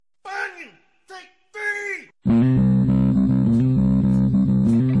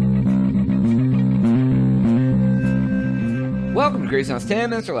Grayson House 10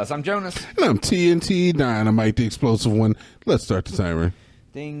 minutes or less. I'm Jonas. And I'm TNT Dynamite, the explosive one. Let's start the timer.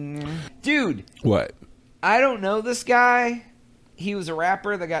 Ding. Dude. What? I don't know this guy. He was a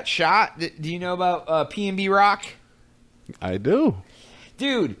rapper that got shot. Do you know about P&B Rock? I do.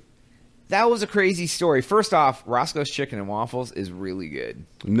 Dude, that was a crazy story. First off, Roscoe's Chicken and Waffles is really good.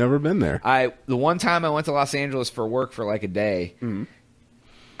 Never been there. The one time I went to Los Angeles for work for like a day,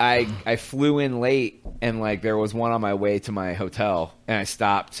 I flew in late and like there was one on my way to my hotel and I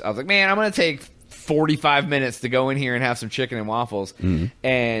stopped. I was like, man, I'm going to take 45 minutes to go in here and have some chicken and waffles.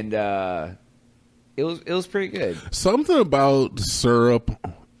 And it was pretty good. Something about syrup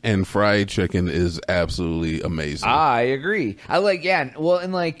and fried chicken is absolutely amazing. I agree. I like, yeah, well,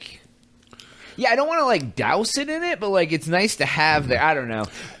 and like, yeah, I don't want to like douse it in it, but like it's nice to have there. I don't know.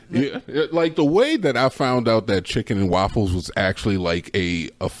 Yeah, like the way that I found out that chicken and waffles was actually like a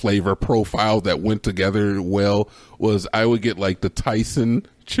flavor profile that went together well was I would get like the Tyson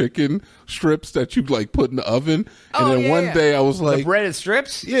chicken strips that you like put in the oven, and then one day I was like, the breaded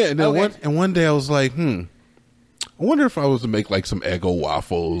strips. Yeah, and then one day I was like, I wonder if I was to make like some Eggo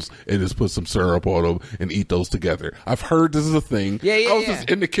waffles and just put some syrup on them and eat those together. I've heard this is a thing. I was just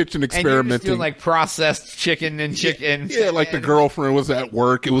in the kitchen experimenting. And you're just doing like processed chicken and chicken. Yeah, like the girlfriend was at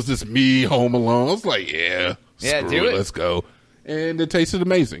work. It was just me home alone. I was like, screw it, let's go. And it tasted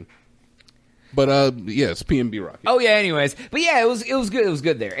amazing. But yes, P&B Rock. Oh yeah, anyways. But yeah, it was good. It was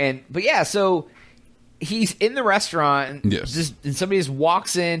good there. But yeah, so he's in the restaurant. Yes. And somebody just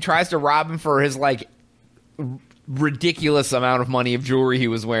walks in, tries to rob him for his like ridiculous amount of money of jewelry he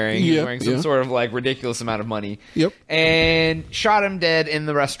was wearing. He was wearing some sort of like ridiculous amount of money. Yep. And shot him dead in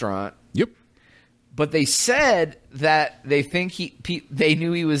the restaurant. Yep. But they said that they think they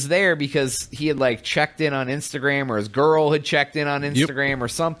knew he was there because he had like checked in on Instagram, or his girl had checked in on Instagram or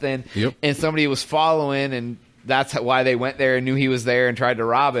something. Yep. And somebody was following, and that's why they went there and knew he was there and tried to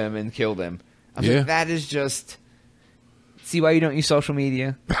rob him and killed him. I was like, that is just... See why you don't use social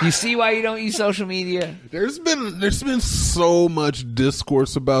media? You see why you don't use social media? There's been so much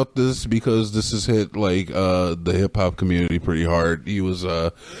discourse about this because this has hit like the hip hop community pretty hard. He was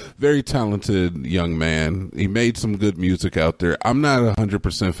a very talented young man. He made some good music out there. I'm not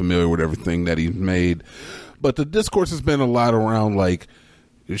 100% familiar with everything that he's made, but the discourse has been a lot around like,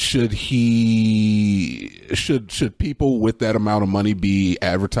 should people with that amount of money be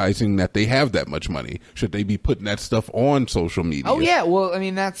advertising that they have that much money? Should they be putting that stuff on social media? Oh yeah, well, I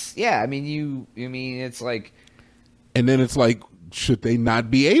mean it's like, and then it's like, should they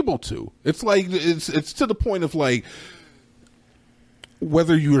not be able to? It's like it's to the point of like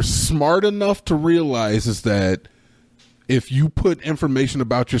whether you're smart enough to realize is that if you put information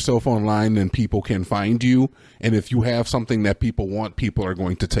about yourself online, then people can find you. And if you have something that people want, people are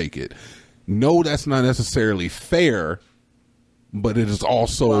going to take it. No, that's not necessarily fair, but it is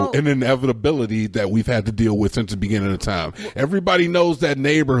also an inevitability that we've had to deal with since the beginning of time. Everybody knows that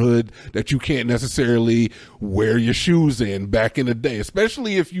neighborhood that you can't necessarily wear your shoes in back in the day,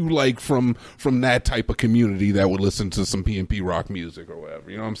 especially if you like from that type of community that would listen to some P&P Rock music or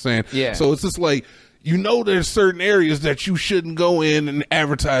whatever. You know what I'm saying? Yeah. So it's just like, you know, there's certain areas that you shouldn't go in and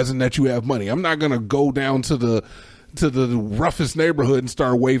advertising that you have money. I'm not going to go down to the roughest neighborhood and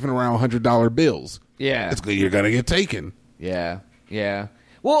start waving around $100 bills. Yeah. You're going to get taken. Yeah. Yeah.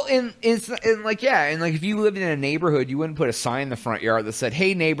 Well, and if you lived in a neighborhood, you wouldn't put a sign in the front yard that said,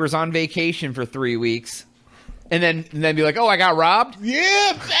 "Hey, neighbors on vacation for 3 weeks." And then be like, "Oh, I got robbed."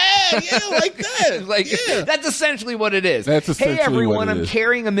 Yeah, like that. That's essentially what it is. That's essentially hey, everyone, what it I'm is.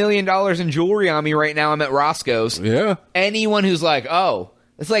 carrying $1 million in jewelry on me right now. I'm at Roscoe's. Yeah. Anyone who's like, "Oh,"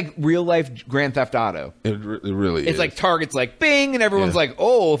 it's like real life Grand Theft Auto. It really is. It's like Target's like bing, and everyone's like,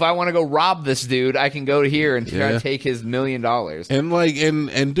 "Oh, if I want to go rob this dude, I can go to here and try to take his $1 million." And like,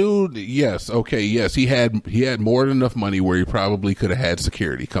 and dude, yes, he had more than enough money where he probably could have had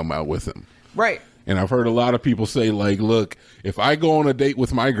security come out with him. Right. And I've heard a lot of people say, like, look, if I go on a date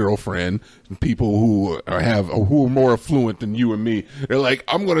with my girlfriend, people who are more affluent than you and me, they're like,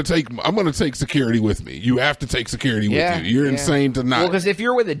 I'm gonna take security with me. You have to take security with you. You're insane to not. Well, because if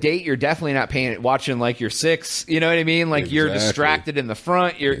you're with a date, you're definitely not watching like your six. You know what I mean? Like you're distracted in the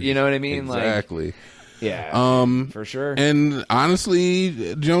front. You know what I mean? Exactly. Like, yeah. For sure. And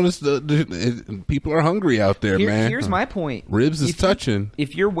honestly, Jonas, the people are hungry out there, man. Here's my point. Ribs is touching.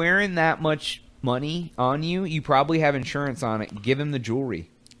 If you're wearing that much money on you, you probably have insurance on it. Give him the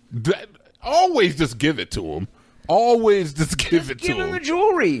jewelry. Always just give it to him. Always just give it to him. Give him the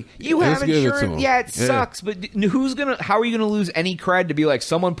jewelry. You have insurance. Yeah, it sucks, but how are you gonna lose any cred to be like,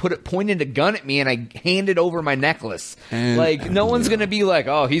 someone pointed a gun at me and I handed over my necklace? And, like, no one's gonna be like,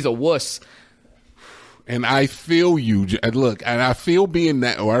 oh, he's a wuss. And I feel you. And look, and I feel being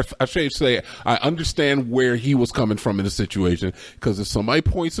that, or I should say, I understand where he was coming from in the situation. Because if somebody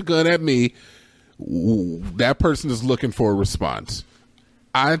points a gun at me, that person is looking for a response.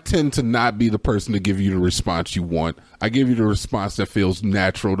 I tend to not be the person to give you the response you want. I give you the response that feels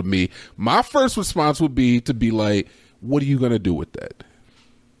natural to me. My first response would be to be like, what are you going to do with that?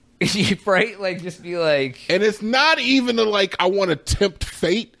 Right? Like, just be like... And it's not even like, I want to tempt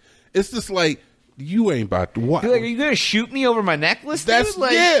fate. It's just like, you ain't about to... What? Like, are you going to shoot me over my necklace, That's, dude?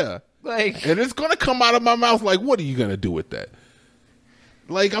 Like, yeah. Like... And it's going to come out of my mouth like, what are you going to do with that?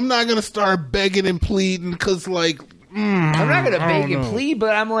 Like, I'm not going to start begging and pleading because, like... I'm not going to beg and plead,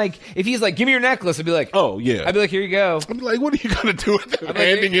 but I'm like, if he's like, give me your necklace, I'd be like... Oh, yeah. I'd be like, here you go. I'd be like, what are you going to do with that?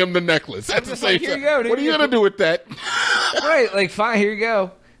 Handing him the necklace. That's the same here you go, dude. What are you going to do with that? Right, like, fine, here you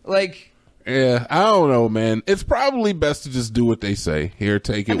go. Like... Yeah, I don't know, man. It's probably best to just do what they say. Here,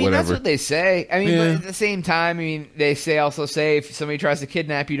 take it, whatever. That's what they say. I mean, but at the same time, I mean, they also say if somebody tries to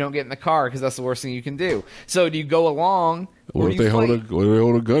kidnap you, don't get in the car because that's the worst thing you can do. So do you go along? What if they hold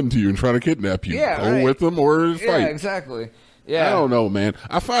a gun to you and try to kidnap you? Yeah, go with them or fight. Yeah, exactly. Yeah, I don't know, man.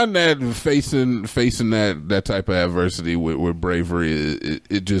 I find that facing that type of adversity with bravery,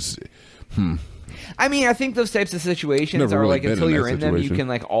 it just. I mean, I think those types of situations are like until you're in them, you can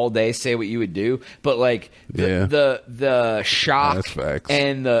like all day say what you would do, but like the shock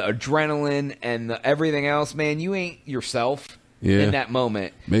and the adrenaline and the everything else, man, you ain't yourself in that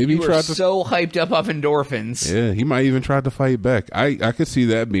moment. Maybe you are so hyped up off endorphins. Yeah, he might even try to fight back. I could see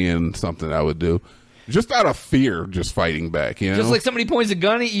that being something I would do. Just out of fear, just fighting back, you know? Just like somebody points a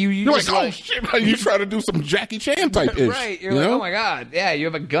gun at you, you're like, oh shit, you try to do some Jackie Chan type ish. Right, you're like, oh my God, yeah, you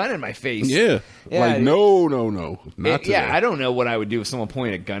have a gun in my face. Yeah, like, no, not today. I don't know what I would do if someone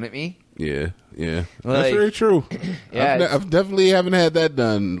pointed a gun at me. Yeah, like, that's very true. Yeah, I've definitely haven't had that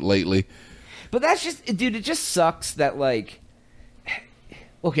done lately. But that's just, dude, it just sucks that, like,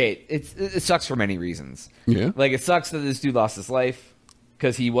 okay, it sucks for many reasons. Yeah. Like, it sucks that this dude lost his life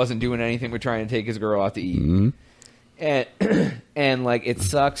because he wasn't doing anything but trying to take his girl out to eat. Mm-hmm. And like, it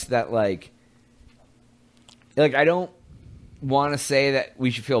sucks that, like I don't want to say that we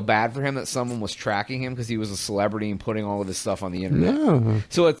should feel bad for him that someone was tracking him because he was a celebrity and putting all of his stuff on the internet. No.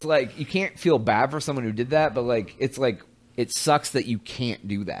 So it's like, you can't feel bad for someone who did that, but like, it's like, it sucks that you can't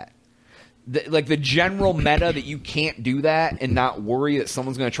do that. Like the general meta that you can't do that and not worry that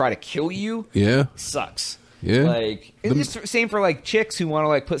someone's going to try to kill you. Yeah. Sucks. Yeah. Like, it's the same for like chicks who want to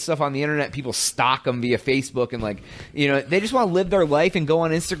like put stuff on the internet. People stalk them via Facebook and like, you know, they just want to live their life and go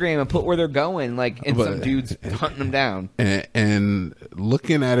on Instagram and put where they're going. Like, and some dude's hunting them down. And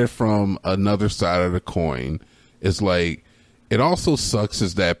looking at it from another side of the coin is like, it also sucks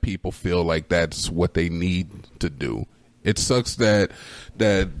is that people feel like that's what they need to do. It sucks that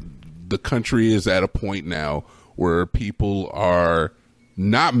the country is at a point now where people are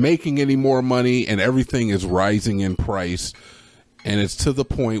not making any more money and everything is rising in price, and it's to the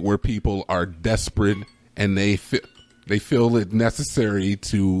point where people are desperate and they feel it necessary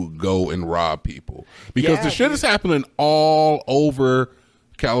to go and rob people because the shit is happening all over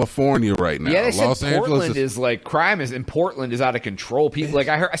California right now. Yeah, they said Los Portland Angeles is like, crime is in Portland is out of control. People like,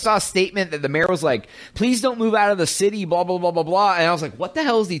 I saw a statement that the mayor was like, please don't move out of the city, blah blah blah blah blah, and I was like, what the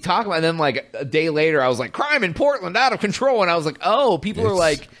hell is he talking about? And then like a day later I was like, crime in Portland out of control, and I was like, oh, people are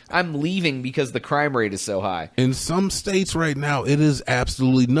like, I'm leaving because the crime rate is so high. In some states right now it is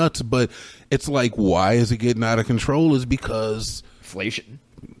absolutely nuts, but it's like, why is it getting out of control? Is because inflation.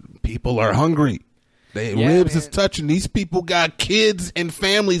 People are hungry. Ribs is touching. These people got kids and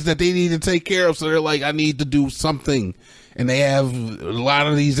families that they need to take care of, so they're like, I need to do something. And they have a lot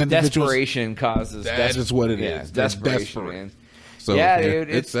of these individuals. Desperation causes. That is what it is. Desperation, man. So, dude,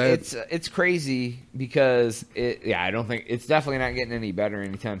 it's crazy because I don't think it's definitely not getting any better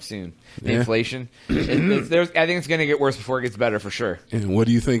anytime soon. The inflation, I think it's going to get worse before it gets better for sure. And what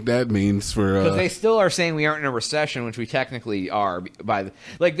do you think that means for? Because they still are saying we aren't in a recession, which we technically are.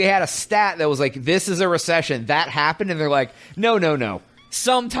 Like they had a stat that was like, "This is a recession." That happened, and they're like, "No.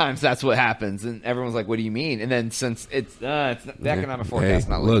 Sometimes that's what happens." And everyone's like, "What do you mean?" And then since the economic forecast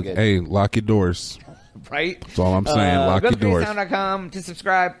not looking good. Hey, lock your doors. Right? That's all I'm saying. Lock your doors. Go to PreSound.com to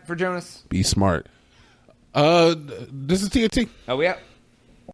subscribe for Jonas. Be smart. This is TNT. Oh, yeah.